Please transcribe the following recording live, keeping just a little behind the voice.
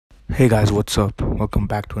Hey guys, what's up? Welcome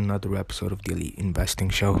back to another episode of the Elite Investing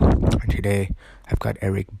Show. And today I've got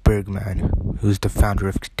Eric Bergman, who's the founder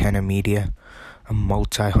of Catena Media, a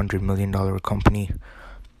multi-$100 million company.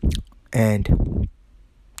 And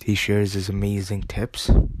he shares his amazing tips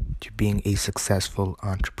to being a successful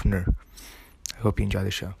entrepreneur. I hope you enjoy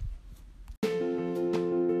the show.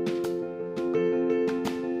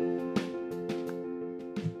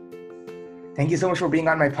 Thank you so much for being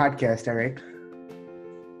on my podcast, Eric.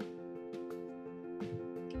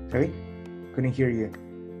 Sorry? Couldn't hear you.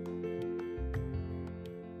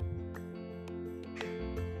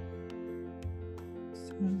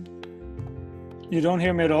 You don't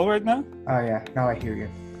hear me at all right now? Oh yeah, now I hear you.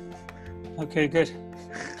 Okay, good.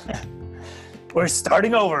 We're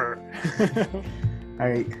starting over. All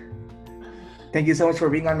right. Thank you so much for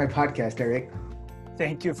being on my podcast, Eric.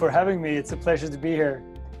 Thank you for having me. It's a pleasure to be here.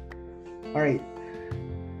 All right.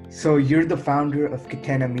 So you're the founder of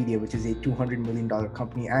Catena Media, which is a $200 million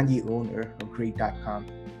company and the owner of Great.com.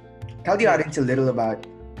 Tell the audience a little about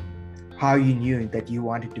how you knew that you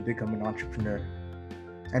wanted to become an entrepreneur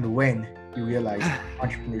and when you realized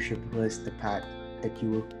entrepreneurship was the path that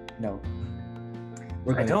you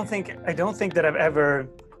I don't think that I've ever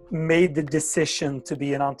made the decision to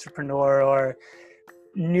be an entrepreneur or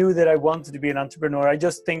knew that I wanted to be an entrepreneur. I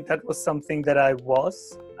just think that was something that I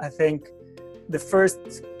was. I think the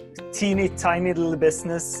first teeny tiny little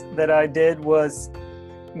business that I did was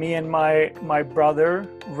me and my brother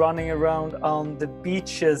running around on the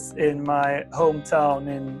beaches in my hometown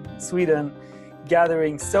in Sweden,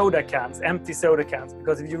 gathering soda cans, empty soda cans,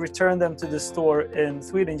 because if you return them to the store in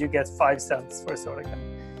Sweden, you get 5 cents for a soda can.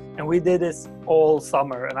 And we did this all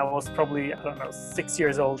summer, and I was probably, 6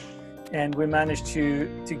 years old, and we managed to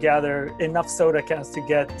gather enough soda cans to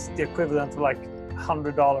get the equivalent of like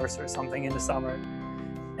 $100 or something in the summer.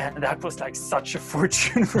 And that was like such a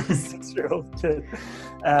fortune for a 6-year-old kid.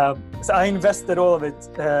 So I invested all of it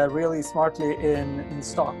really smartly in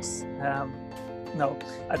stocks.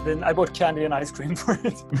 I bought candy and ice cream for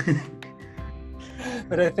it.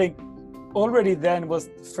 But I think already then was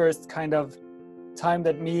the first kind of time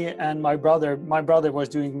that me and my brother was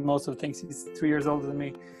doing most of the things, he's 3 years older than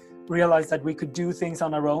me, realized that we could do things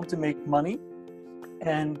on our own to make money.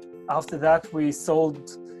 And after that, we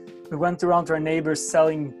went around to our neighbors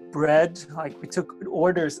selling bread. Like we took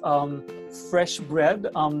orders on fresh bread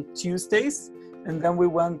on Tuesdays. And then we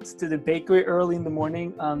went to the bakery early in the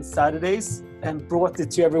morning on Saturdays and brought it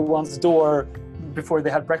to everyone's door before they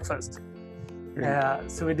had breakfast.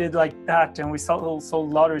 So we did like that, and we sold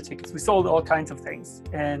lottery tickets. We sold all kinds of things.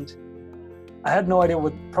 And I had no idea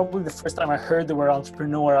probably the first time I heard the word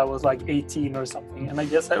entrepreneur, I was like 18 or something. And I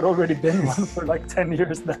guess I'd already been one for like 10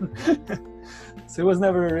 years then. So it was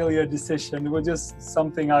never really a decision. It was just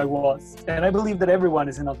something I was. And I believe that everyone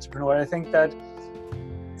is an entrepreneur. I think that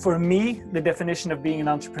for me, the definition of being an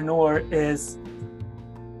entrepreneur is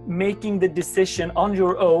making the decision on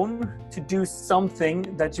your own to do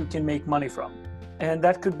something that you can make money from. And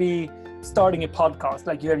that could be starting a podcast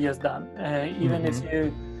like you have just done. Even if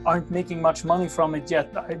you aren't making much money from it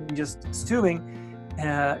yet, I'm just assuming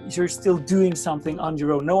you're still doing something on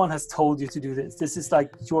your own. No one has told you to do this. This is like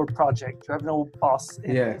your project. You have no boss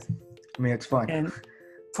in it. I mean, it's fun. And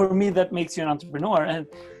for me, that makes you an entrepreneur. And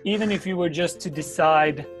even if you were just to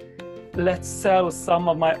decide, let's sell some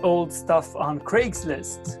of my old stuff on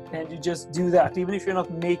Craigslist, and you just do that, even if you're not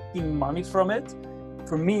making money from it,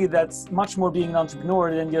 for me, that's much more being an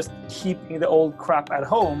entrepreneur than just keeping the old crap at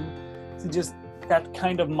home. So just that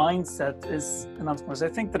kind of mindset is an entrepreneur. So I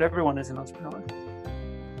think that everyone is an entrepreneur.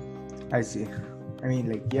 I see. I mean,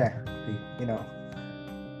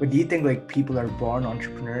 but do you think like people are born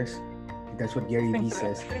entrepreneurs? That's what Gary Vee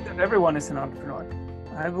says. I think that everyone is an entrepreneur.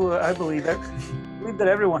 I believe that. I believe that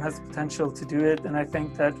everyone has the potential to do it, and I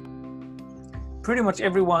think that pretty much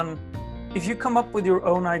everyone, if you come up with your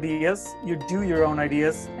own ideas, you do your own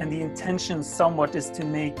ideas, and the intention somewhat is to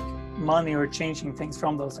make money or changing things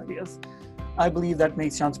from those ideas. I believe that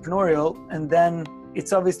makes you entrepreneurial, and then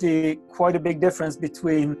it's obviously quite a big difference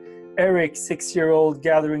between Eric, 6-year-old,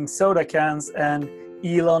 gathering soda cans, and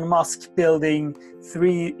Elon Musk building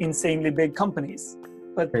 3 insanely big companies.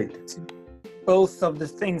 But both of the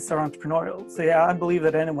things are entrepreneurial. So yeah, I believe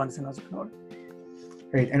that anyone's an entrepreneur.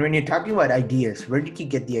 Right. And when you're talking about ideas, where did you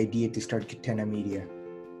get the idea to start Catena Media?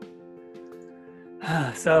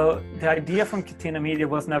 So the idea from Catena Media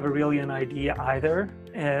was never really an idea either.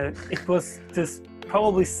 It was this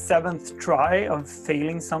probably 7th try of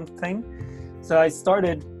failing something. So I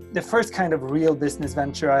started, the first kind of real business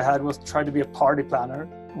venture I had was to try to be a party planner.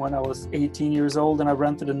 when I was 18 years old, and I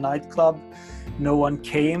rented a nightclub. No one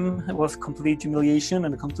came. It was complete humiliation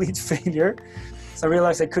and a complete failure. So I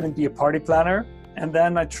realized I couldn't be a party planner. And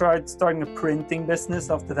then I tried starting a printing business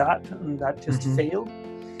after that, and that just failed.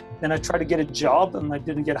 Then I tried to get a job and I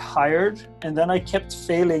didn't get hired. And then I kept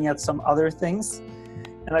failing at some other things.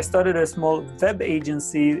 And I started a small web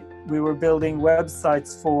agency. We were building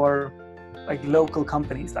websites for like local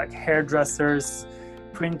companies, like hairdressers,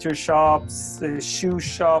 printer shops, shoe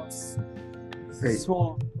shops,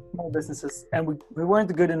 small businesses. And we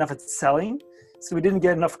weren't good enough at selling. So we didn't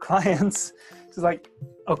get enough clients. So like,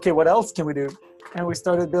 okay, what else can we do? And we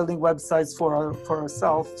started building websites for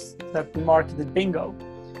ourselves that we marketed bingo.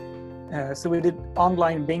 So we did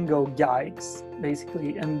online bingo guides,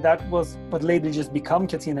 basically. And that was what later just became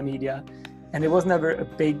Catena Media. And it was never a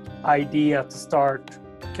big idea to start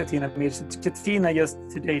Catena Media. So Catena, just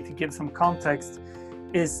today, to give some context,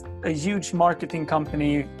 is a huge marketing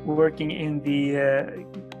company working in the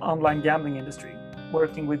online gambling industry,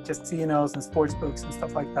 working with casinos and sports books and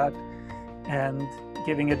stuff like that, and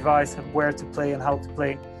giving advice of where to play and how to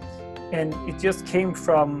play. And it just came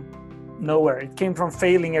from nowhere. It came from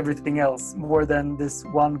failing everything else more than this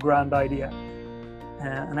one grand idea.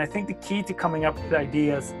 And I think the key to coming up with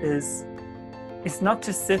ideas is it's not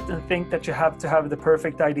to sit and think that you have to have the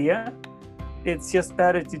perfect idea. It's just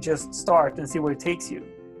better to just start and see where it takes you.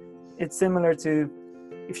 It's similar to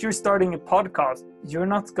if you're starting a podcast, you're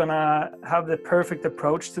not gonna have the perfect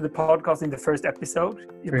approach to the podcast in the first episode.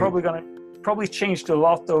 You're probably changed a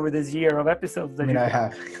lot over this year of episodes that I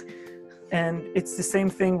have. And it's the same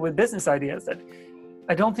thing with business ideas, that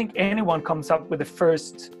I don't think anyone comes up with the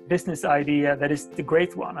first business idea that is the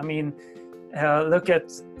great one. I mean, look at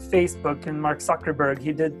Facebook and Mark Zuckerberg.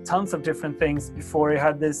 He did tons of different things before he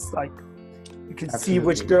had this, like, you could see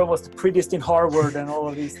which girl was the prettiest in Harvard and all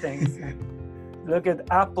of these things. Look at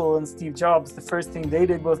Apple and Steve Jobs. The first thing they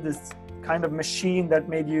did was this kind of machine that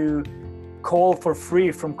made you call for free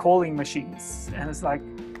from calling machines. And it's like,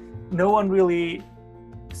 no one really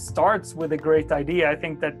starts with a great idea. I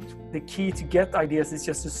think that the key to get ideas is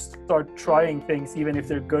just to start trying things, even if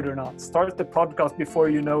they're good or not. Start the podcast before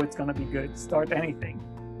you know it's going to be good. Start anything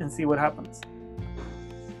and see what happens.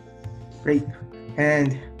 Great.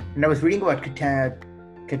 And I was reading about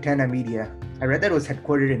Catena Media. I read that it was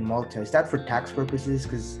headquartered in Malta. Is that for tax purposes?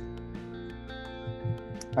 Because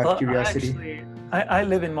out of curiosity. Actually, I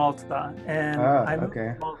live in Malta, and I moved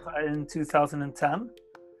to Malta in 2010.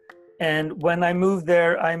 And when I moved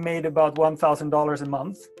there, I made about $1,000 a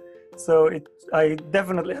month. So I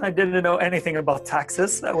didn't know anything about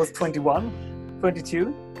taxes. I was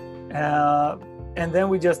 22. And then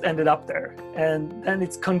we just ended up there. And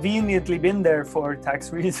it's conveniently been there for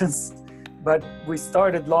tax reasons. But we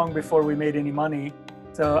started long before we made any money.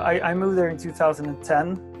 So I moved there in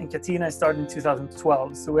 2010, and Catena started in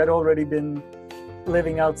 2012. So we had already been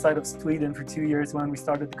living outside of Sweden for 2 years when we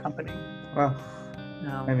started the company. Wow.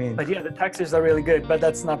 But yeah, the taxes are really good, but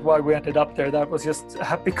that's not why we ended up there. That was just a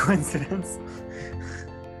happy coincidence.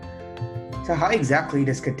 So how exactly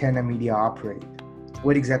does Catena Media operate?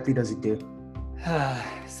 What exactly does it do?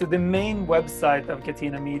 So the main website of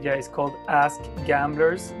Catena Media is called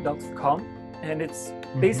askgamblers.com, and it's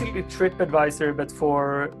basically TripAdvisor, but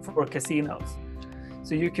for casinos.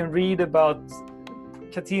 So you can read about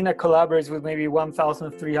Catena collaborates with maybe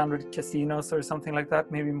 1,300 casinos or something like that,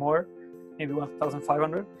 maybe more. Maybe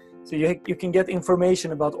 1,500. So you can get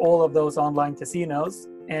information about all of those online casinos.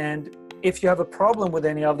 And if you have a problem with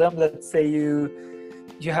any of them, let's say you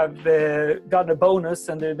have gotten a bonus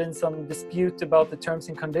and there's been some dispute about the terms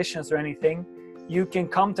and conditions or anything, you can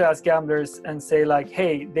come to Ask Gamblers and say like,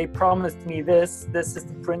 hey, they promised me this is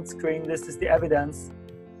the print screen, this is the evidence.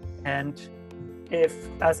 And if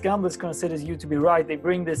Ask Gamblers considers you to be right, they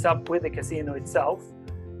bring this up with the casino itself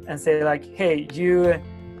and say like, hey,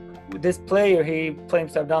 this player, he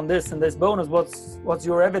claims to have done this and this bonus, what's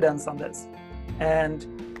your evidence on this? And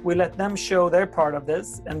we let them show their part of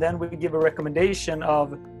this, and then we give a recommendation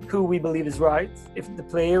of who we believe is right, if the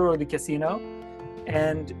player or the casino.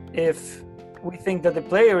 And if we think that the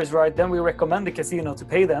player is right, then we recommend the casino to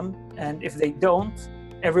pay them. And if they don't,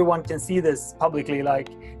 everyone can see this publicly, like,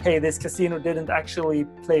 hey, this casino didn't actually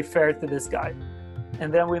play fair to this guy.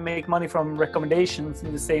 And then we make money from recommendations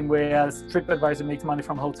in the same way as TripAdvisor makes money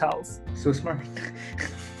from hotels. So smart.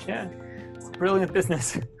 Yeah, it's a brilliant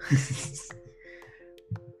business.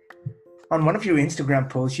 On one of your Instagram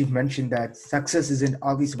posts, you've mentioned that success isn't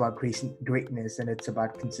always about greatness, and it's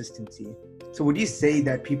about consistency. So would you say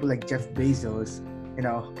that people like Jeff Bezos,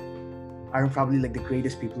 aren't probably like the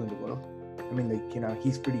greatest people in the world? I mean, like,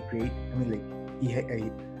 he's pretty great. I mean, like,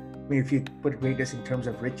 mean, if you put greatness in terms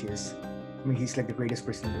of riches, I mean, he's like the greatest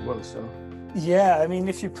person in the world. So yeah, I mean,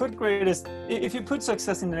 if you put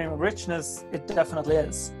success in the name of richness, it definitely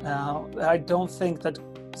is. I don't think that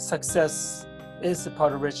success is a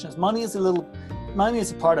part of richness. Money is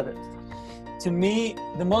a part of it. To me,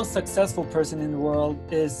 the most successful person in the world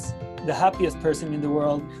is the happiest person in the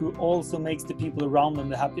world, who also makes the people around them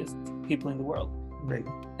the happiest people in the world. right,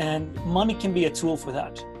 And money can be a tool for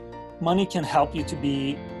that. Money can help you to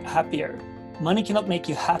be happier. Money cannot make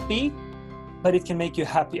you happy, but it can make you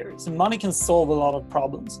happier. So money can solve a lot of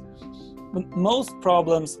problems. But most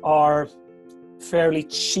problems are fairly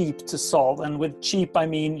cheap to solve. And with cheap, I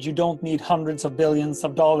mean, you don't need hundreds of billions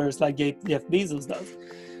of dollars like Jeff Bezos does.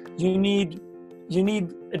 You need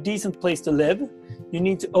a decent place to live. You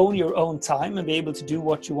need to own your own time and be able to do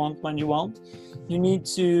what you want when you want. You need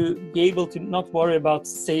to be able to not worry about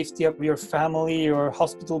safety of your family or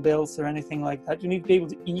hospital bills or anything like that. You need to be able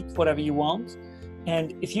to eat whatever you want.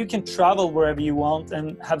 And if you can travel wherever you want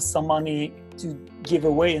and have some money to give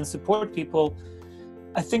away and support people,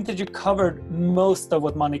 I think that you covered most of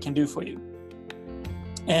what money can do for you.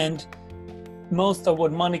 And most of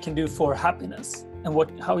what money can do for happiness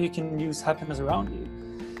and how you can use happiness around you.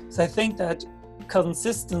 So I think that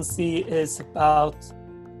consistency is about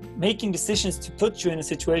making decisions to put you in a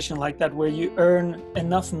situation like that, where you earn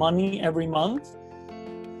enough money every month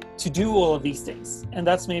to do all of these things. And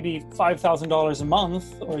that's maybe $5,000 a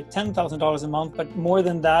month or $10,000 a month, but more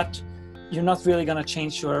than that, you're not really going to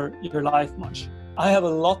change your life much. I have a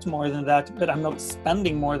lot more than that, but I'm not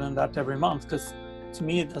spending more than that every month, because to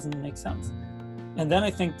me, it doesn't make sense. And then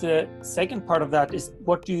I think the second part of that is,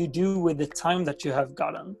 what do you do with the time that you have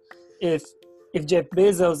gotten? If Jeff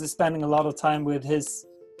Bezos is spending a lot of time with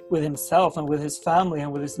himself and with his family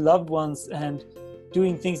and with his loved ones and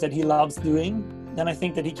doing things that he loves doing, then I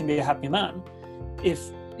think that he can be a happy man.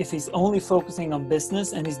 If he's only focusing on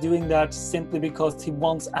business and he's doing that simply because he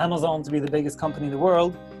wants Amazon to be the biggest company in the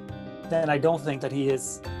world, then I don't think that he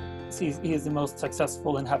is the most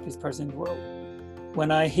successful and happiest person in the world.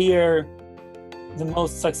 When I hear the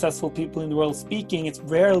most successful people in the world speaking, it's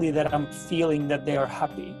rarely that I'm feeling that they are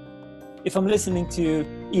happy. If I'm listening to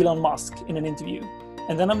Elon Musk in an interview,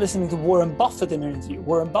 and then I'm listening to Warren Buffett in an interview,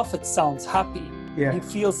 Warren Buffett sounds happy. yeah, He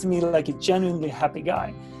feels to me like a genuinely happy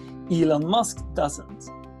guy. Elon Musk doesn't.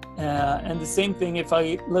 And the same thing, if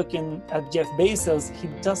I look at Jeff Bezos, he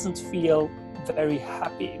doesn't feel very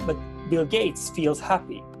happy, but Bill Gates feels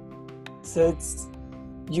happy. So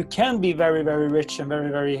you can be very, very rich and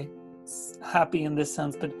very, very happy in this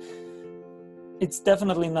sense, but it's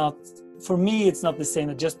definitely not, for me, it's not the same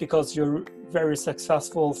that just because you're very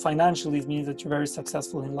successful financially, it means that you're very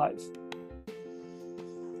successful in life.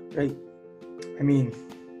 right. I mean,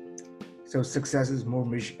 so success is more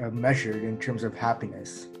measured in terms of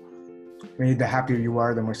happiness. I mean, the happier you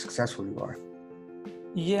are, the more successful you are.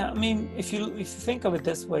 Yeah, I mean, if you think of it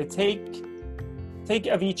this way, take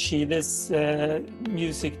Avicii, this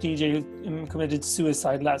music DJ who committed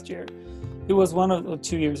suicide last year. He was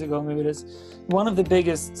 2 years ago, maybe it is, one of the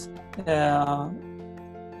biggest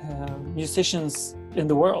musicians in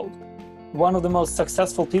the world, one of the most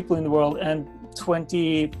successful people in the world, and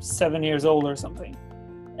 27 years old or something,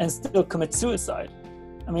 and still commit suicide.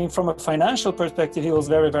 I mean, from a financial perspective, he was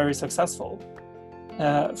very, very successful.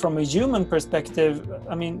 From a human perspective,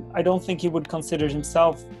 I mean, I don't think he would consider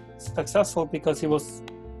himself successful because he was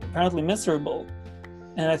apparently miserable.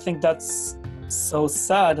 And I think that's so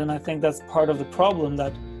sad. And I think that's part of the problem,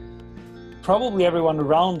 that probably everyone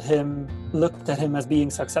around him looked at him as being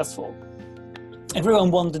successful. Everyone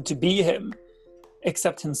wanted to be him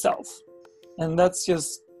except himself. And that's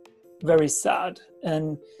just very sad.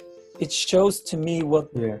 And it shows to me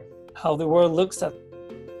how the world looks at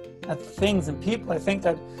things and people. I think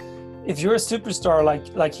that if you're a superstar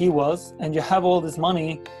like he was, and you have all this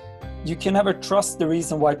money, you can never trust the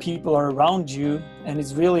reason why people are around you, and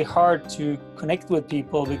it's really hard to connect with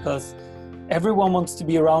people because everyone wants to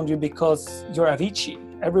be around you because you're Avicii.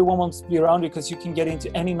 Everyone wants to be around you because you can get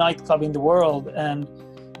into any nightclub in the world and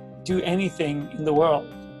do anything in the world.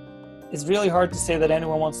 It's really hard to say that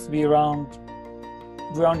anyone wants to be around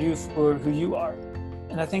you for who you are.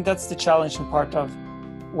 And I think that's the challenging part of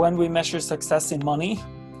when we measure success in money.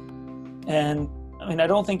 And I mean, I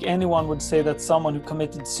don't think anyone would say that someone who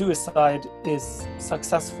committed suicide is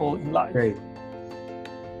successful in life. Right.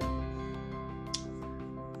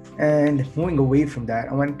 And moving away from that,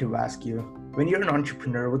 I wanted to ask you, when you're an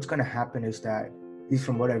entrepreneur, what's going to happen is that, at least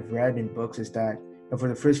from what I've read in books, is that for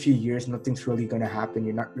the first few years, nothing's really going to happen.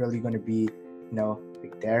 You're not really going to be,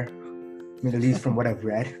 like there. I mean, at least from what I've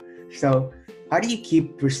read. So how do you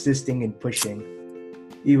keep persisting and pushing?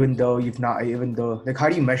 even though like, how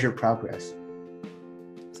do you measure progress?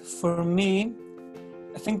 For me,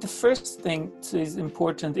 I think the first thing is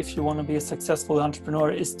important if you want to be a successful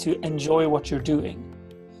entrepreneur is to enjoy what you're doing.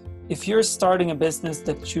 If you're starting a business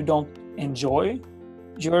that you don't enjoy,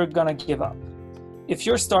 you're gonna give up. If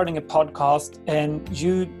you're starting a podcast and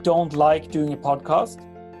you don't like doing a podcast,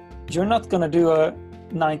 you're not gonna do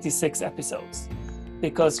 96 episodes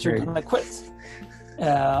because you're gonna quit.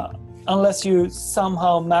 Unless you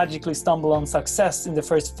somehow magically stumble on success in the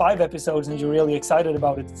first 5 episodes and you're really excited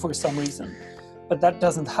about it for some reason. But that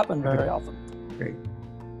doesn't happen very often. Great.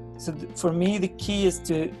 So for me, the key is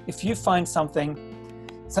if you find something,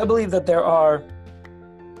 so I believe that there are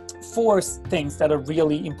 4 things that are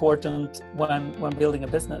really important when building a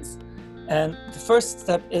business. And the first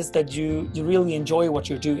step is that you really enjoy what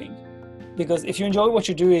you're doing. Because if you enjoy what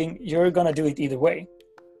you're doing, you're gonna do it either way.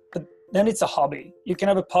 But then it's a hobby. You can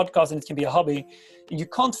have a podcast and it can be a hobby. And you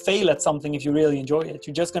can't fail at something if you really enjoy it.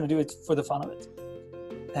 You're just gonna do it for the fun of it.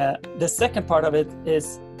 The second part of it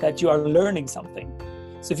is that you are learning something.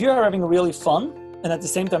 So if you are having really fun and at the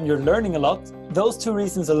same time you're learning a lot, those 2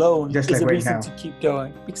 reasons alone is a reason to keep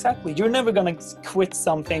going. Exactly. You're never going to quit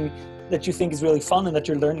something that you think is really fun and that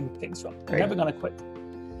you're learning things from. You're never going to quit.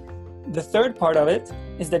 The third part of it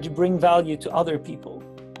is that you bring value to other people.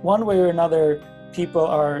 One way or another, people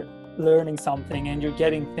are learning something and you're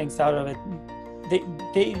getting things out of it.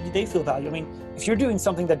 They feel value. I mean, if you're doing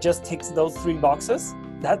something that just ticks those 3 boxes,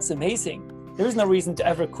 that's amazing. There is no reason to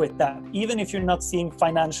ever quit that. Even if you're not seeing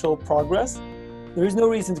financial progress, there is no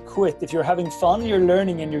reason to quit. If you're having fun, you're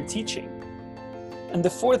learning and you're teaching. And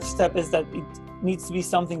the fourth step is that it needs to be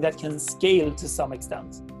something that can scale to some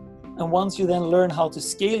extent. And once you then learn how to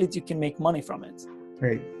scale it, you can make money from it.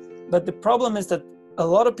 Right. But the problem is that a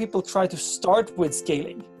lot of people try to start with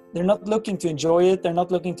scaling. They're not looking to enjoy it. They're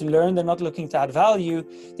not looking to learn. They're not looking to add value.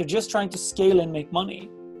 They're just trying to scale and make money.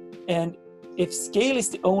 And if scale is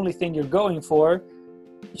the only thing you're going for,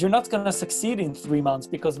 you're not going to succeed in 3 months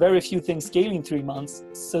because very few things scale in 3 months.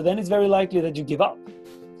 So then it's very likely that you give up.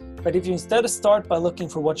 But if you instead start by looking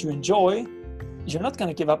for what you enjoy, you're not going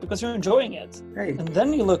to give up because you're enjoying it. Right. And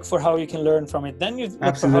then you look for how you can learn from it. Then you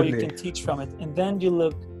look for how you can teach from it. And then you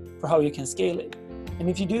look for how you can scale it. And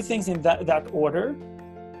if you do things in that order,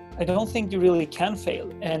 I don't think you really can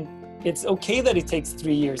fail. And it's okay that it takes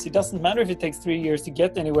 3 years. It doesn't matter if it takes 3 years to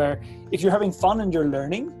get anywhere. If you're having fun and you're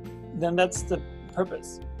learning, then that's the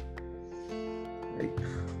purpose. Right.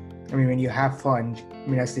 I mean, when you have fun, I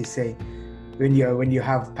mean, as they say, when you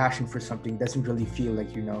have passion for something, it doesn't really feel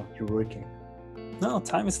like, you're working. No,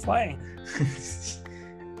 time is flying.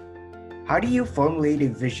 How do you formulate a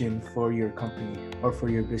vision for your company or for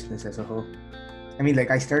your business as a whole? I mean,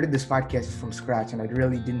 like, I started this podcast from scratch and I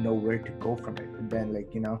really didn't know where to go from it. And then,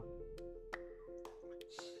 like,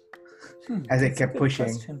 as I kept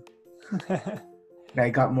pushing, I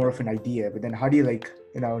got more of an idea. But then how do you,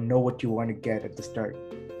 know what you want to get at the start?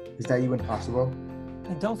 Is that even possible?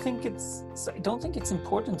 I don't think it's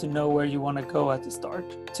important to know where you want to go at the start.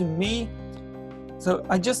 To me, so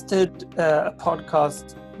I just did a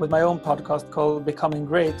podcast with my own podcast called Becoming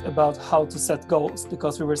Great about how to set goals,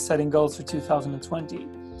 because we were setting goals for 2020.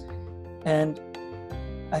 And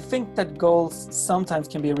I think that goals sometimes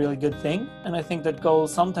can be a really good thing. And I think that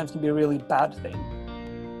goals sometimes can be a really bad thing.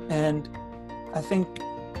 And I think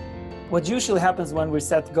what usually happens when we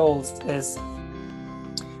set goals is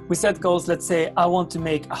we set goals, let's say, I want to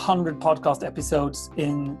make 100 podcast episodes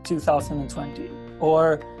in 2020,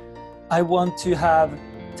 or I want to have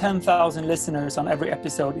 10,000 listeners on every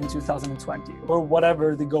episode in 2020, or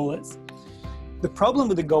whatever the goal is. The problem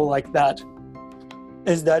with a goal like that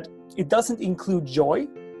is that it doesn't include joy.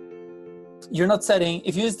 You're not setting,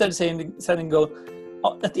 if you instead setting goal,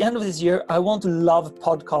 at the end of this year, I want to love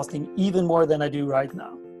podcasting even more than I do right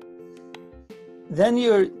now. Then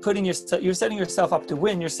you're setting yourself up to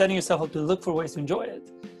win. You're setting yourself up to look for ways to enjoy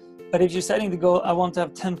it. But if you're setting the goal, I want to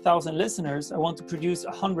have 10,000 listeners, I want to produce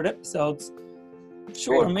 100 episodes,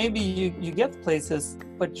 sure, maybe you get places,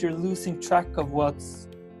 but you're losing track of what's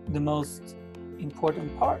the most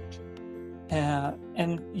important part.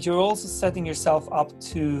 And you're also setting yourself up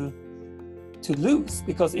to lose,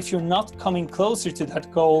 because if you're not coming closer to that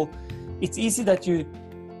goal, it's easy that you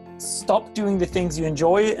stop doing the things you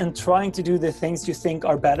enjoy and trying to do the things you think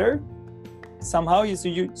are better. Somehow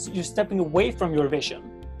you're stepping away from your vision,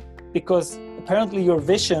 because apparently your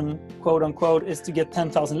vision, quote unquote, is to get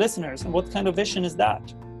 10,000 listeners. And what kind of vision is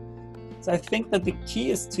that? So I think that the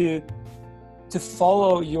key is to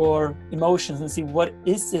follow your emotions and see what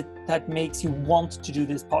is it that makes you want to do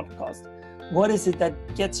this podcast? What is it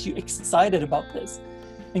that gets you excited about this?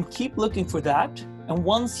 And keep looking for that. And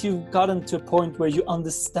once you've gotten to a point where you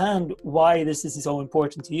understand why this is so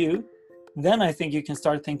important to you, then I think you can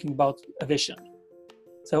start thinking about a vision.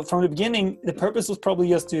 So from the beginning, the purpose was probably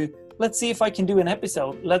just to, let's see if I can do an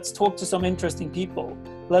episode. Let's talk to some interesting people.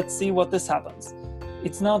 Let's see what this happens.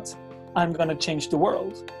 It's not, I'm going to change the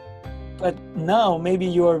world. But now maybe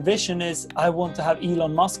your vision is, I want to have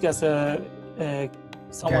Elon Musk as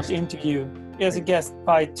someone to interview as a guest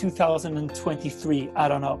by 2023. I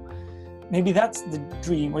don't know. Maybe that's the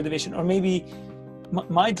dream or the vision. Or maybe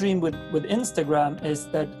my dream with Instagram is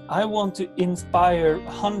that I want to inspire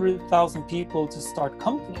 100,000 people to start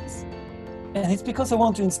companies. And it's because I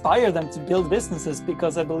want to inspire them to build businesses,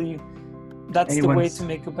 because I believe that's the way to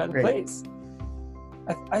make a better place.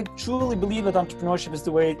 I truly believe that entrepreneurship is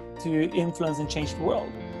the way to influence and change the world.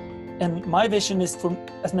 And my vision is for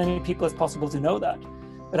as many people as possible to know that.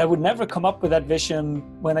 But I would never come up with that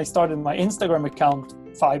vision when I started my Instagram account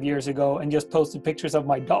 5 years ago and just posted pictures of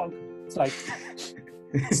my dog. It's like,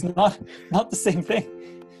 it's not the same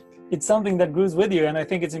thing. It's something that grows with you. And I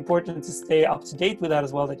think it's important to stay up to date with that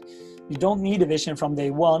as well, that you don't need a vision from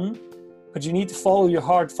day one, but you need to follow your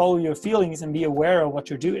heart, follow your feelings, and be aware of what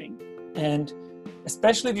you're doing. And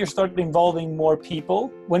especially if you're starting involving more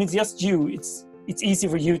people, when it's just you, it's easy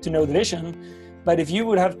for you to know the vision. But if you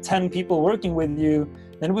would have 10 people working with you,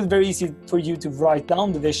 then it was very easy for you to write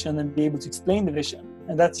down the vision and be able to explain the vision.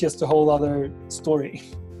 And that's just a whole other story.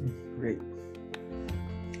 Great.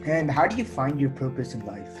 And how do you find your purpose in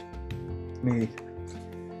life?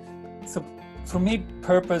 So for me,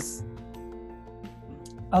 purpose,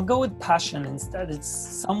 I'll go with passion instead. It's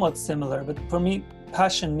somewhat similar, but for me,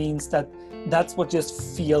 passion means that's what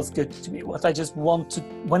just feels good to me. What I just want to,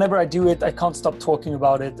 whenever I do it, I can't stop talking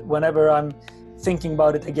about it. Whenever I'm thinking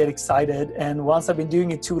about it, I get excited. And once I've been doing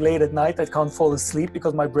it too late at night, I can't fall asleep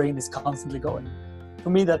because my brain is constantly going. For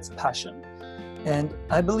me, that's passion. And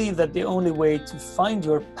I believe that the only way to find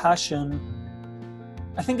your passion,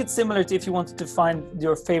 I think it's similar to if you wanted to find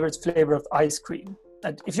your favorite flavor of ice cream.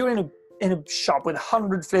 That if you're in a shop with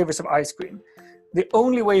 100 flavors of ice cream, the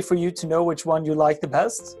only way for you to know which one you like the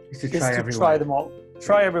best is to try them all.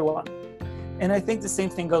 Try everyone. And I think the same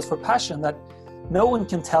thing goes for passion, that no one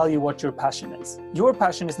can tell you what your passion is. Your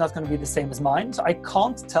passion is not going to be the same as mine. So I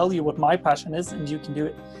can't tell you what my passion is and you can do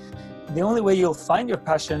it. The only way you'll find your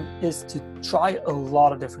passion is to try a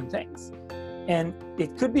lot of different things. And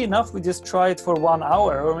it could be enough we just try it for 1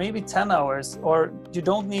 hour or maybe 10 hours, or you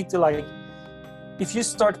don't need to if you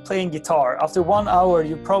start playing guitar, after 1 hour,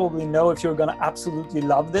 you probably know if you're going to absolutely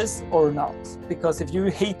love this or not. Because if you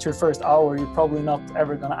hate your first hour, you're probably not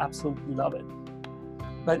ever going to absolutely love it.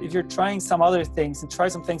 But if you're trying some other things and try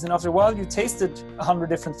some things, and after a while you tasted 100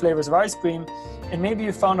 different flavors of ice cream, and maybe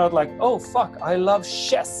you found out oh fuck, I love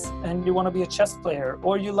chess, and you want to be a chess player,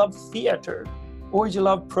 or you love theater, or you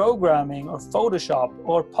love programming or Photoshop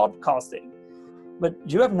or podcasting. But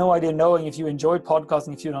you have no idea knowing if you enjoy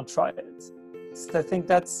podcasting if you don't try it. So I think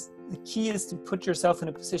that's the key, is to put yourself in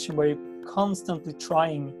a position where you're constantly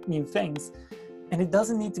trying new things. And it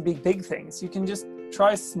doesn't need to be big things. You can just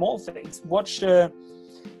try small things. Watch a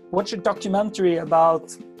documentary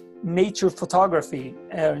about nature photography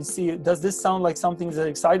and see, does this sound like something that's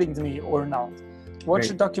exciting to me or not? Watch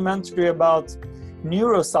a documentary about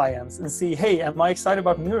neuroscience and see, hey, am I excited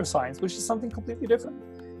about neuroscience, which is something completely different.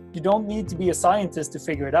 You don't need to be a scientist to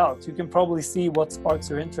figure it out. You can probably see what sparks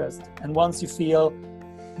your interest. And once you feel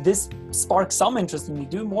this sparks some interest in me,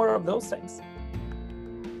 do more of those things.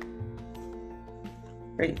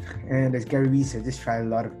 Great. And as Gary Vee said, just try a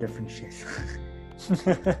lot of different shit.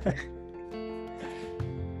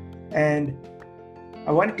 And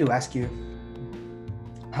I wanted to ask you,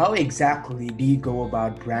 how exactly do you go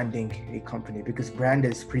about branding a company? Because brand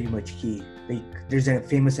is pretty much key. There's a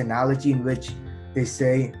famous analogy in which they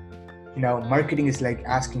say, marketing is like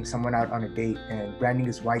asking someone out on a date, and branding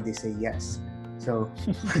is why they say yes. So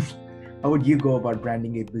how would you go about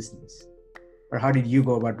branding a business? Or how did you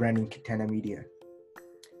go about branding Catena Media?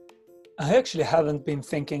 I actually haven't been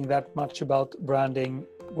thinking that much about branding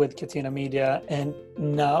with Catena Media, and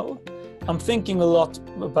now I'm thinking a lot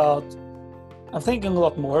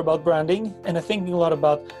more about branding, and I'm thinking a lot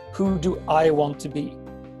about who do I want to be.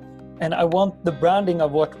 And I want the branding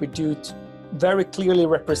of what we do to very clearly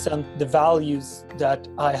represent the values that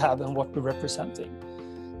I have and what we're representing,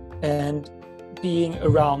 and being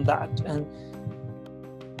around that. And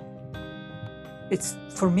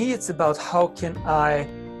for me, it's about how can I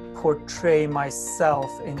portray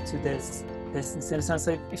myself into this business. In a sense,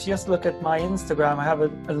 if you just look at my Instagram, I have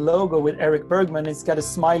a logo with Eric Bergman. It's got a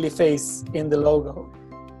smiley face in the logo.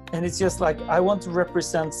 And it's just I want to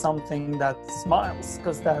represent something that smiles,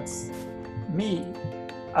 because me.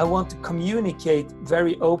 I want to communicate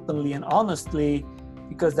very openly and honestly,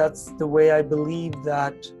 because that's the way I believe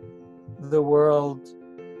that the world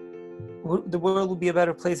will be a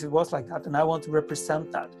better place if it was like that, and I want to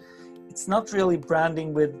represent that. It's not really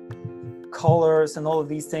branding with colors and all of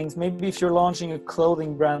these things. Maybe if you're launching a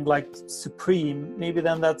clothing brand like Supreme, maybe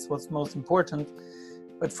then that's what's most important.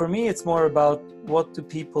 But for me, it's more about what do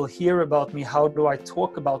people hear about me? How do I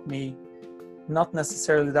talk about me? Not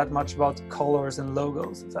necessarily that much about colors and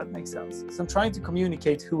logos, if that makes sense. So I'm trying to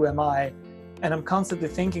communicate who am I, and I'm constantly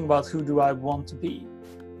thinking about who do I want to be.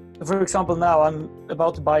 For example, now I'm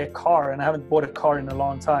about to buy a car, and I haven't bought a car in a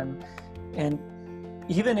long time. And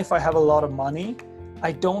even if I have a lot of money,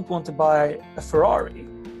 I don't want to buy a Ferrari.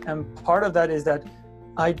 And part of that is that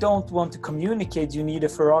I don't want to communicate you need a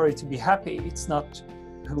Ferrari to be happy. It's not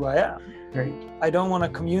who I am. Right. I don't want to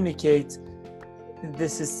communicate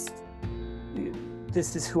this is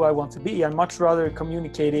who I want to be. I'm much rather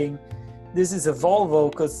communicating this is a Volvo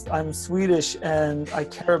because I'm Swedish and I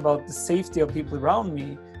care about the safety of people around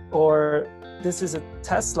me, or this is a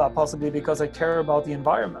Tesla possibly because I care about the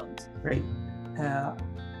environment. Right.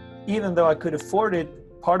 Even though I could afford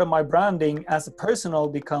it, part of my branding as a personal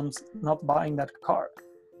becomes not buying that car.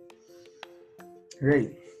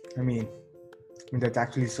 Right. I mean that's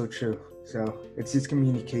actually so true. So it's just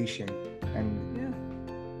communication, and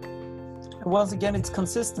And once again, it's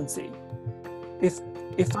consistency.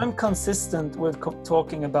 If I'm consistent with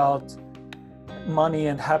talking about money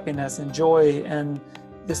and happiness and joy and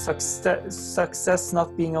the success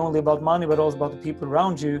not being only about money but also about the people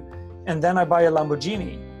around you, and then I buy a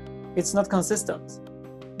Lamborghini, it's not consistent.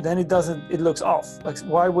 Then it looks off. Like,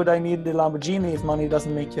 why would I need the Lamborghini if money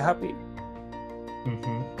doesn't make you happy?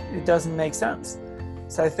 Mm-hmm. It doesn't make sense.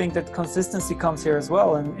 So I think that consistency comes here as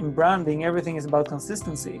well. And in branding, everything is about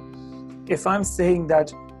consistency. If I'm saying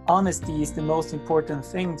that honesty is the most important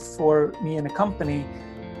thing for me in a company,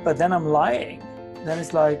 but then I'm lying, then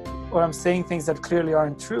it's like, or I'm saying things that clearly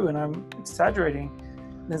aren't true and I'm exaggerating,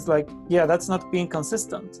 then it's like, yeah, that's not being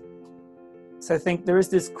consistent. So I think there is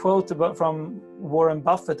this quote from Warren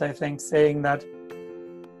Buffett, I think, saying that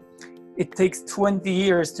it takes 20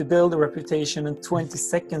 years to build a reputation and 20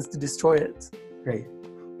 seconds to destroy it. Right.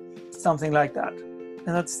 Something like that.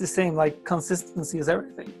 And that's the same, like consistency is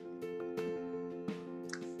everything.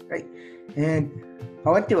 Right. And I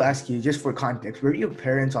want to ask you, just for context, were your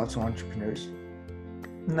parents also entrepreneurs?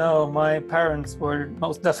 No, my parents were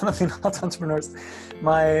most definitely not entrepreneurs.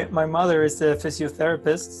 My mother is a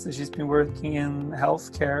physiotherapist, so she's been working in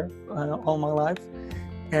healthcare all my life.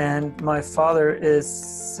 And my father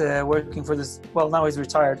is working for this, well, now he's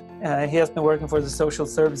retired. He has been working for the social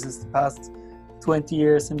services the past 20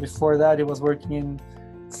 years. And before that, he was working in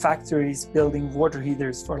factories building water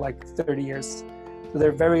heaters for like 30 years. So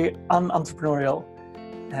they're very unentrepreneurial.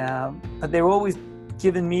 But they've always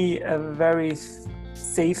given me a very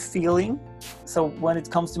safe feeling. So when it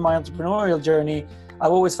comes to my entrepreneurial journey,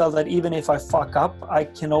 I've always felt that even if I fuck up, I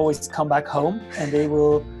can always come back home and they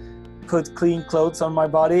will put clean clothes on my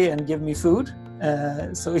body and give me food.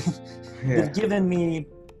 So they've given me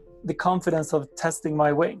the confidence of testing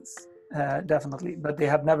my wings, definitely, but they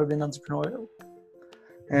have never been entrepreneurial.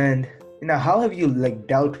 And how have you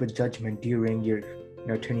dealt with judgment during your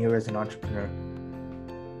tenure as an entrepreneur?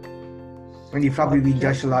 When you've probably been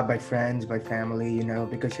judged a lot by friends, by family,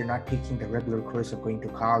 because you're not taking the regular course of going to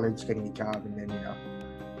college, getting a job, and then,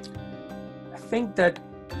 I think that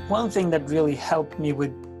one thing that really helped me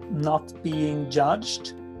with not being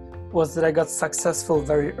judged was that I got successful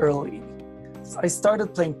very early. So I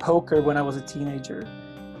started playing poker when I was a teenager,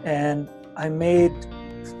 and I made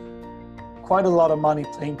quite a lot of money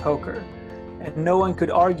playing poker. And no one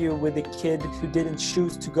could argue with a kid who didn't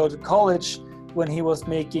choose to go to college when he was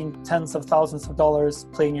making tens of thousands of dollars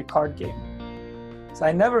playing a card game. So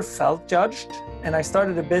I never felt judged, and I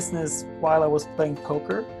started a business while I was playing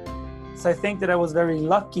poker. So I think that I was very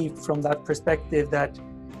lucky from that perspective that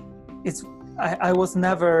I was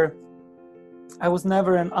never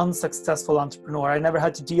an unsuccessful entrepreneur. I never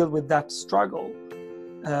had to deal with that struggle,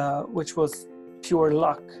 which was pure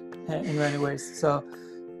luck in many ways. So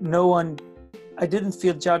I didn't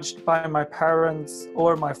feel judged by my parents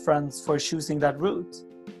or my friends for choosing that route.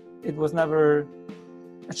 It was never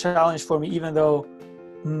a challenge for me, even though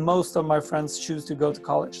most of my friends choose to go to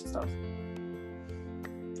college and stuff.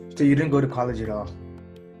 So you didn't go to college at all?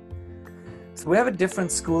 So we have a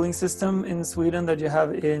different schooling system in Sweden that you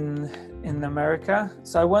have in America.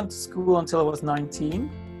 So I went to school until I was 19,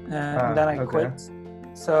 and then I quit.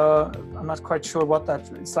 So I'm not quite sure what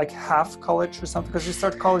it's like half college or something, because you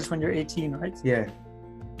start college when you're 18, right? Yeah.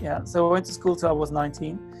 Yeah, so I went to school till I was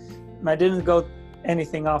 19. I didn't go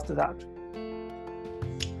anything after that.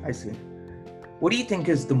 I see. What do you think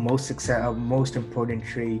is the most important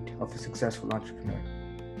trait of a successful entrepreneur?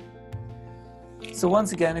 So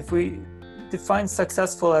once again, if we define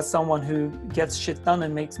successful as someone who gets shit done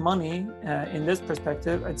and makes money, in this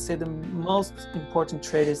perspective, I'd say the most important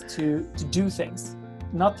trait is to do things,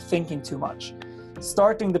 not thinking too much.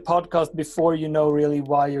 Starting the podcast before you know really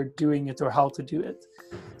why you're doing it or how to do it.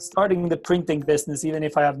 Starting the printing business, even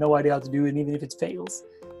if I have no idea how to do it, even if it fails.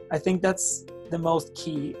 I think that's the most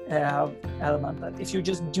key element. That if you're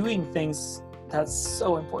just doing things, that's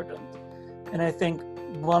so important. And I think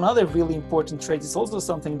one other really important trait is also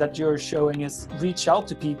something that you're showing is reach out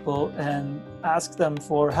to people and ask them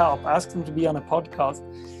for help, ask them to be on a podcast,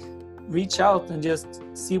 reach out and just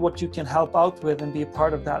see what you can help out with and be a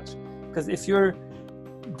part of that. Because if you're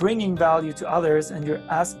bringing value to others and you're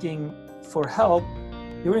asking for help,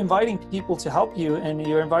 you're inviting people to help you and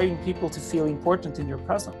you're inviting people to feel important in your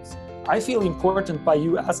presence. I feel important by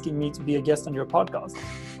you asking me to be a guest on your podcast.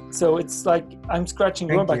 So it's like I'm scratching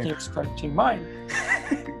your back and you're scratching mine.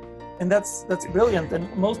 And that's brilliant.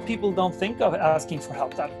 And most people don't think of asking for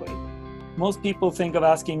help that way. Most people think of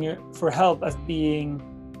asking for help as being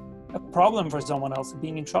a problem for someone else,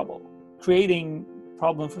 being in trouble, creating a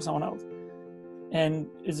problem for someone else. And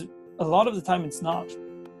a lot of the time it's not.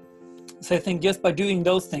 So I think just by doing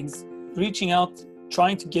those things, reaching out,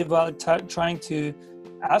 trying to give out, trying to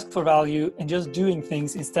ask for value and just doing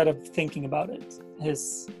things instead of thinking about it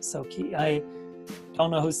is so key. I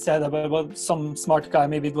don't know who said that, but some smart guy,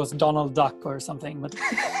 maybe it was Donald Duck or something, but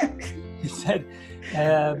he said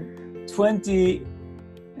 20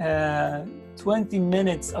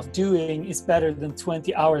 minutes of doing is better than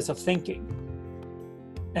 20 hours of thinking.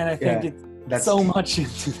 And I think that's so much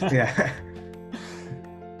into that. Yeah.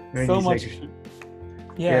 So much.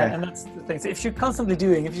 Yeah, and that's the thing. So if you're constantly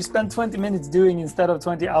doing, if you spend 20 minutes doing instead of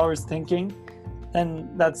 20 hours thinking, then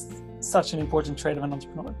that's such an important trait of an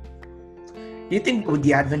entrepreneur. Do you think with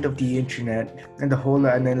the advent of the internet and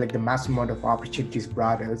the mass amount of opportunities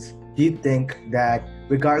brought us, do you think that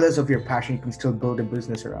regardless of your passion, you can still build a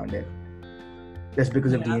business around it? Just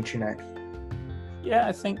because of the internet? Yeah,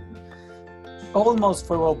 I think almost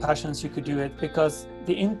for all passions you could do it, because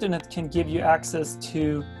the internet can give you access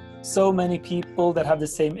to so many people that have the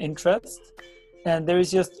same interest, and there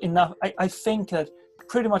is just enough. I think that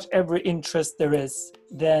pretty much every interest there is,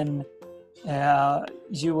 then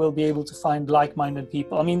you will be able to find like-minded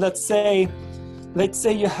people. I mean, let's say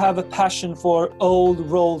you have a passion for old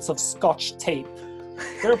rolls of Scotch tape.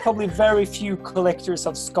 There are probably very few collectors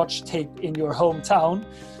of Scotch tape in your hometown,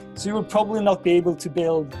 so you will probably not be able to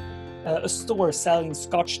build a store selling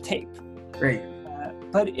Scotch tape. Right.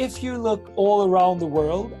 But if you look all around the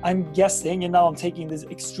world, I'm guessing, and now I'm taking this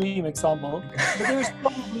extreme example, but there's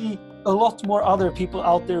probably a lot more other people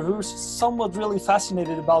out there who are somewhat really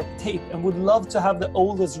fascinated about tape and would love to have the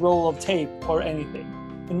oldest roll of tape or anything,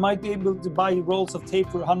 and might be able to buy rolls of tape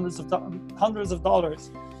for hundreds of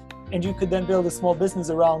dollars. And you could then build a small business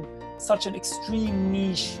around such an extreme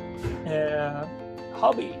niche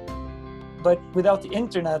hobby. But without the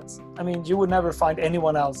internet, I mean, you would never find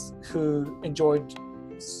anyone else who enjoyed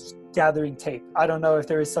gathering tape. I don't know if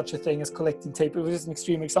there is such a thing as collecting tape. It was just an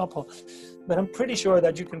extreme example. But I'm pretty sure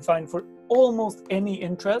that you can find for almost any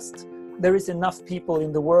interest, there is enough people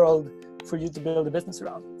in the world for you to build a business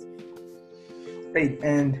around it. Right.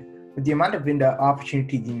 And with the amount of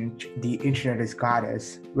opportunity the internet has got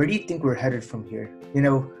us, where do you think we're headed from here? You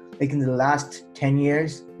know, like in the last 10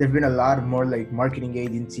 years, there've been a lot of more like marketing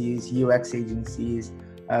agencies, UX agencies,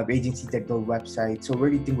 agencies that build websites. So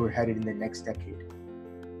where do you think we're headed in the next decade?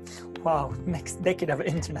 Wow, next decade of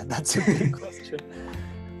internet, that's a big question.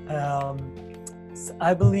 So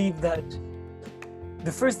I believe that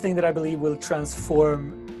the first thing that I believe will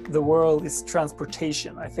transform the world is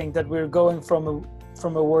transportation. I think that we're going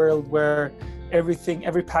from a world where every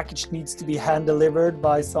package needs to be hand delivered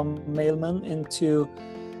by some mailman into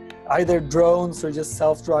either drones or just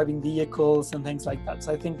self-driving vehicles and things like that.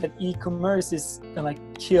 So I think that e-commerce is gonna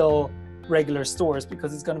kill regular stores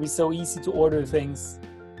because it's gonna be so easy to order things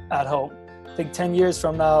at home. I think 10 years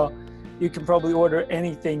from now, you can probably order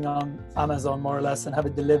anything on Amazon more or less and have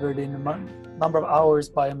it delivered in a number of hours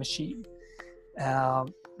by a machine.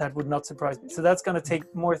 That would not surprise me. So that's going to take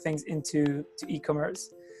more things into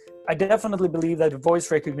e-commerce. I definitely believe that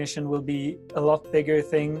voice recognition will be a lot bigger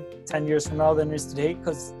thing 10 years from now than it is today,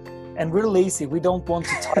 and we're lazy. We don't want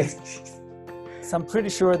to type. So I'm pretty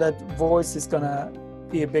sure that voice is going to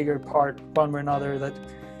be a bigger part one way or another. That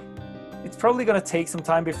it's probably going to take some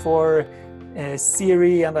time before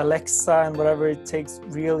Siri and Alexa and whatever it takes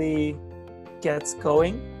really gets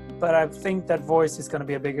going. but I think that voice is going to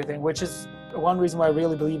be a bigger thing, which is one reason why I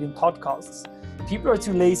really believe in podcasts. People are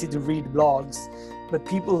too lazy to read blogs, but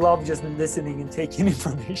people love just listening and taking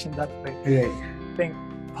information that way. Right. I think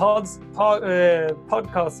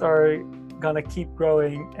podcasts are going to keep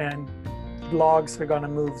growing and blogs are going to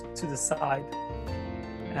move to the side.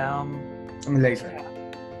 I mean, like,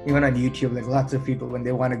 even on YouTube, like lots of people, when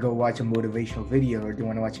they want to go watch a motivational video or they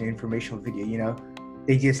want to watch an informational video, you know,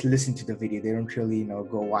 they just listen to the video. They don't really, you know,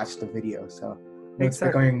 go watch the video. So it's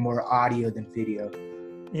becoming more audio than video.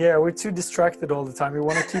 Yeah, we're too distracted all the time. We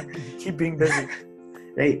want to keep being busy.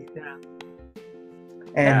 Right. Yeah.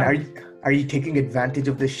 And are you taking advantage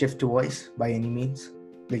of the shift to voice by any means?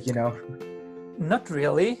 Like, you know? Not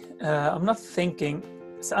really. I'm not thinking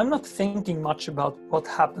much about what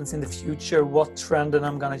happens in the future, what trend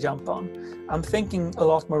I'm going to jump on. I'm thinking a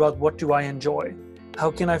lot more about what do I enjoy? How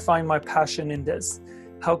can I find my passion in this?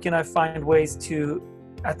 How can I find ways to,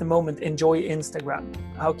 at the moment, enjoy Instagram?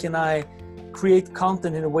 How can I create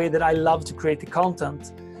content in a way that I love to create the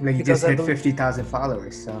content? Like you just hit 50,000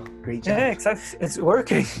 followers, so great job. Yeah, exactly. It's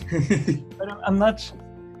working. But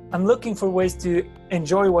I'm looking for ways to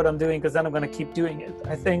enjoy what I'm doing, because then I'm going to keep doing it.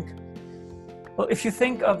 I think, well, if you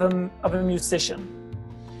think of a musician,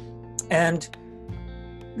 and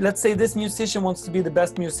let's say this musician wants to be the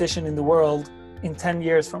best musician in the world in 10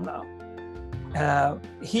 years from now,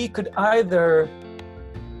 he could either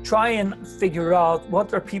try and figure out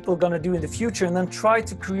what are people going to do in the future and then try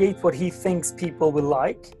to create what he thinks people will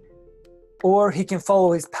like, or he can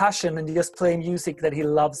follow his passion and just play music that he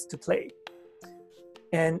loves to play.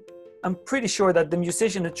 And I'm pretty sure that the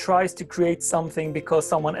musician who tries to create something because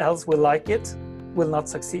someone else will like it will not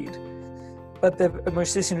succeed. But the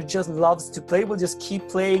musician who just loves to play will just keep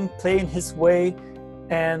playing his way,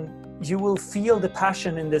 and you will feel the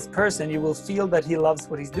passion in this person. You will feel that he loves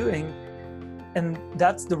what he's doing. And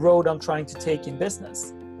that's the road I'm trying to take in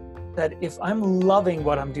business. That if I'm loving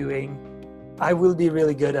what I'm doing, I will be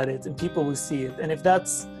really good at it and people will see it. And if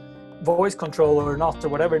that's voice control or not, or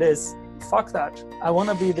whatever it is, fuck that. I want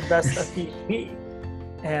to be the best at me.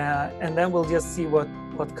 And then we'll just see what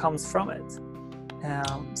comes from it.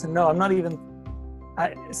 So no, I'm not even,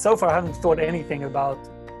 so far I haven't thought anything about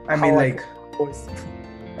voice.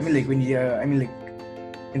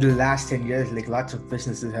 In the last 10 years, like lots of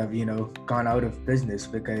businesses have, you know, gone out of business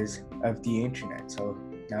because of the internet. So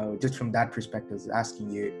now just from that perspective, I was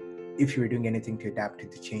asking you if you were doing anything to adapt to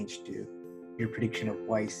the change to your prediction of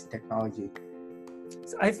voice technology.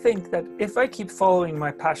 So I think that if I keep following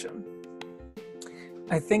my passion,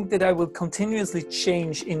 I think that I will continuously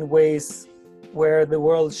change in ways where the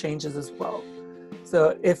world changes as well.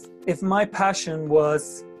 So if my passion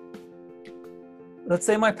was, let's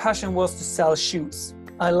say my passion was to sell shoes.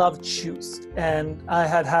 I loved shoes, and I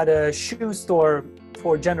had a shoe store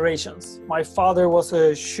for generations. My father was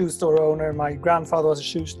a shoe store owner, my grandfather was a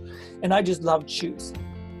shoe store, and I just loved shoes.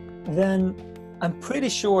 Then I'm pretty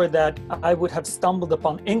sure that I would have stumbled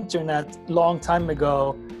upon internet long time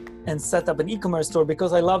ago and set up an e-commerce store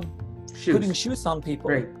because I loved putting shoes on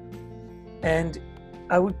people. Right. And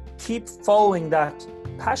I would keep following that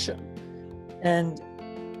passion. And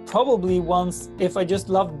probably once, if I just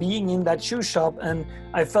loved being in that shoe shop and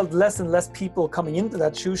I felt less and less people coming into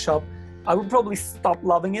that shoe shop, I would probably stop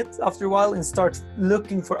loving it after a while and start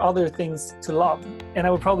looking for other things to love. And I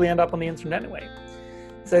would probably end up on the internet anyway.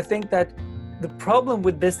 So I think that the problem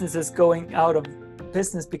with businesses going out of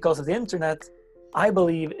business because of the internet, I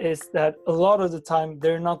believe, is that a lot of the time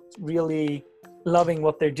they're not really loving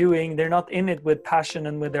what they're doing. They're not in it with passion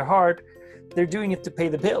and with their heart. They're doing it to pay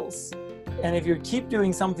the bills. And if you keep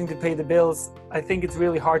doing something to pay the bills, I think it's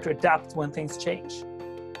really hard to adapt when things change.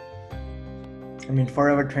 I mean,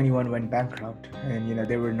 Forever 21 went bankrupt, and you know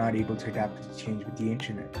they were not able to adapt to the change with the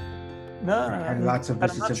internet. And lots of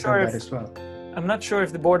businesses have done that as well. I'm not sure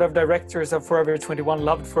if the board of directors of Forever 21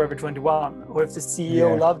 loved Forever 21, or if the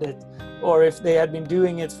CEO loved it, or if they had been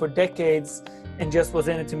doing it for decades and just was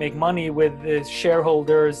in it to make money with the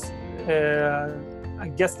shareholders. I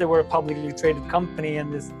guess they were a publicly traded company,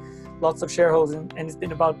 and there's lots of shareholders, and it's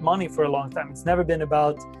been about money for a long time. It's never been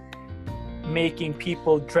about making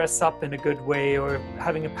people dress up in a good way or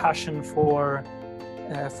having a passion for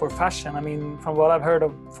fashion. I mean, from what I've heard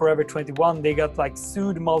of Forever 21, they got like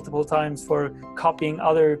sued multiple times for copying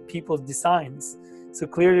other people's designs. So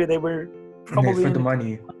clearly they were probably for the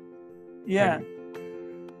money. Yeah.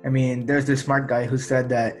 I mean, there's this smart guy who said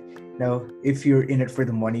that, you know, if you're in it for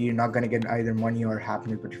the money, you're not going to get either money or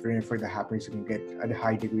happiness, but if you're in it for the happiness, you can get a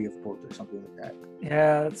high degree of both or something like that.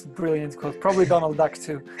 Yeah, that's a brilliant quote. Probably Donald Duck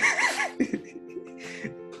too.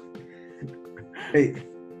 Hey,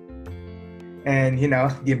 And,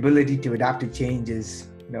 the ability to adapt to change is,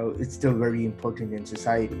 it's still very important in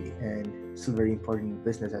society and still very important in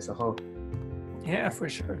business as a whole. Yeah, for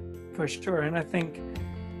sure. And I think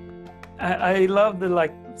I love the,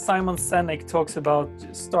 like Simon Sinek talks about,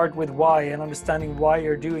 start with why and understanding why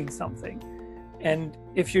you're doing something. And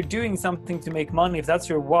if you're doing something to make money, if that's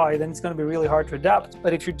your why, then it's going to be really hard to adapt.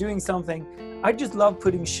 But if you're doing something, I just love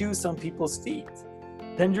putting shoes on people's feet,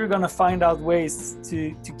 then you're going to find out ways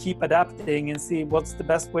to keep adapting and see what's the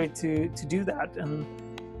best way to do that. And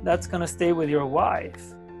that's going to stay with your why.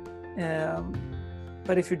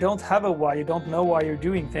 But if you don't have a why, you don't know why you're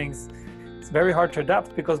doing things, it's very hard to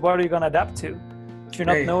adapt, because what are you going to adapt to if you're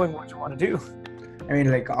not knowing what you want to do? I mean,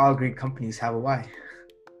 like, all great companies have a why.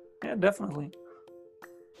 Yeah, definitely.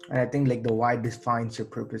 And I think like the why defines your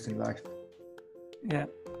purpose in life. Yeah.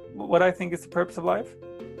 What I think is the purpose of life?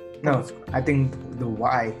 No, I think the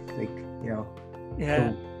why, like,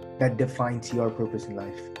 that defines your purpose in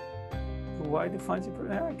life. The why defines your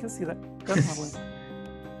purpose. Yeah, I can see that. Definitely.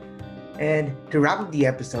 And to wrap up the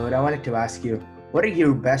episode, I wanted to ask you, what are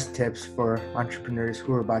your best tips for entrepreneurs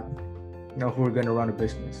who are who are going to run a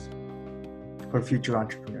business, for future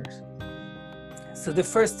entrepreneurs? So the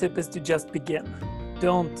first tip is to just begin.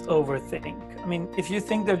 Don't overthink. I mean, if you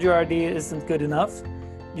think that your idea isn't good enough,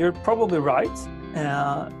 you're probably right,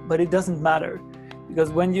 but it doesn't matter, because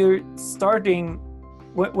when you're starting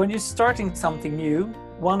something new,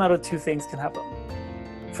 one out of two things can happen.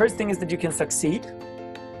 First thing is that you can succeed.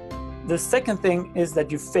 The second thing is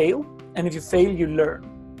that you fail, and if you fail, you learn.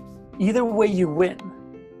 Either way, you win.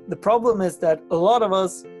 The problem is that a lot of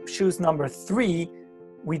us choose number 3.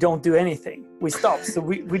 We don't do anything. We stop. So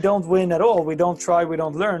we don't win at all. We don't try. We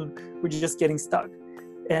don't learn. We're just getting stuck.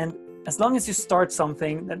 And as long as you start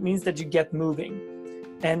something, that means that you get moving.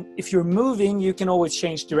 And if you're moving, you can always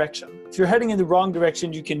change direction. If you're heading in the wrong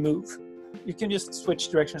direction, you can move. You can just switch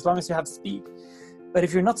direction as long as you have speed. But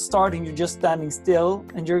if you're not starting, you're just standing still,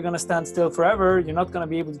 and you're going to stand still forever. You're not going to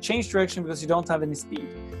be able to change direction because you don't have any speed.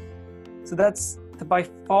 So that's the by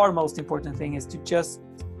far most important thing, is to just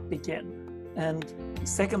begin. And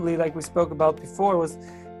secondly, like we spoke about before, was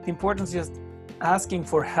the importance of just asking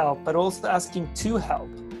for help, but also asking to help.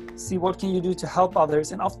 See what can you do to help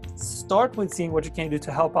others, and start with seeing what you can do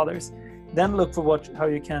to help others. Then look for how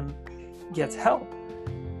you can get help,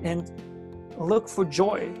 and look for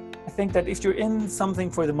joy. I think that if you're in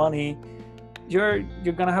something for the money, you're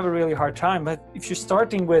gonna have a really hard time. But if you're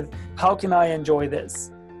starting with, how can I enjoy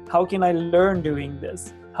this? How can I learn doing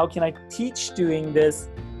this? How can I teach doing this?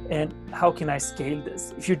 And how can I scale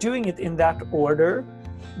this? If you're doing it in that order,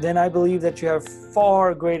 then I believe that you have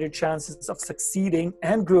far greater chances of succeeding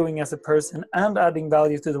and growing as a person and adding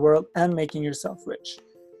value to the world and making yourself rich.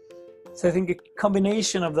 So I think a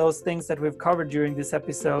combination of those things that we've covered during this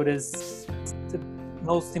episode is the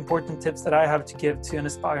most important tips that I have to give to an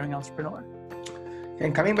aspiring entrepreneur.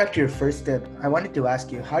 And coming back to your first tip, I wanted to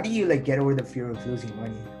ask you, how do you get over the fear of losing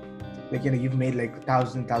money? You've made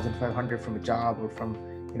 1,000, 1,500 from a job, or from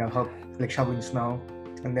help shoveling snow,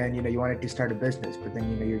 and then you wanted to start a business, but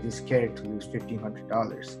then you're just scared to lose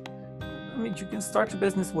 $1,500. I mean, you can start a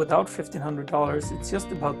business without $1,500. It's just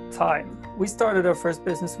about time. We started our first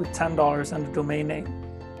business with $10 and a domain name.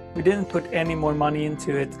 We didn't put any more money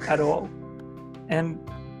into it at all, and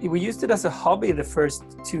we used it as a hobby the first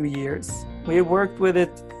 2 years. We worked with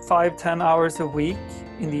it 5-10 hours a week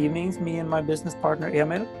in the evenings, me and my business partner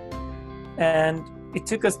Emil, and it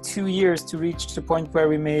took us 2 years to reach the point where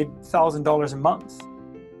we made $1,000 a month.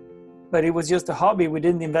 But it was just a hobby. We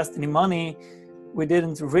didn't invest any money. We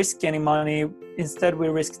didn't risk any money. Instead, we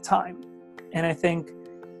risked time. And I think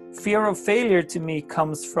fear of failure to me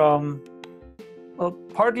comes from,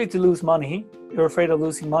 partly to lose money. You're afraid of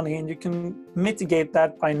losing money, and you can mitigate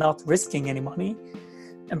that by not risking any money.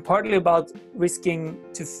 And partly about risking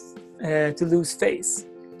to lose face,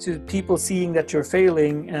 to people seeing that you're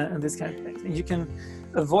failing and this kind of thing. And you can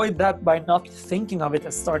avoid that by not thinking of it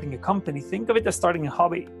as starting a company. Think of it as starting a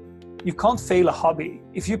hobby. You can't fail a hobby.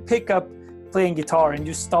 If you pick up playing guitar and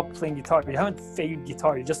you stop playing guitar, you haven't failed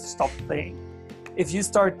guitar, you just stopped playing. If you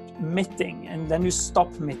start mitting and then you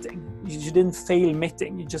stop mitting, you didn't fail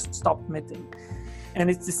mitting, you just stopped mitting. And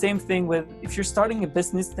it's the same thing with, if you're starting a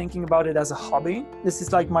business thinking about it as a hobby, this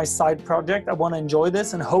is like my side project, I want to enjoy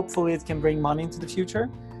this and hopefully it can bring money into the future.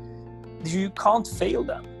 You can't fail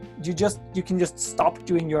them. You can just stop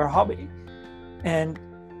doing your hobby. And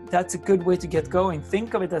that's a good way to get going.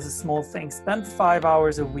 Think of it as a small thing. Spend 5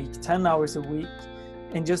 hours a week, 10 hours a week,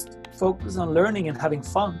 and just focus on learning and having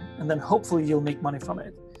fun. And then hopefully you'll make money from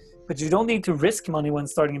it. But you don't need to risk money when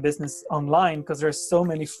starting a business online, because there are so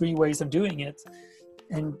many free ways of doing it.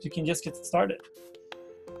 and you can just get started.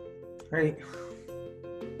 Right.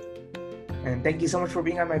 And thank you so much for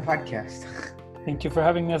being on my podcast. Thank you for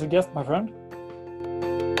having me as a guest, my friend.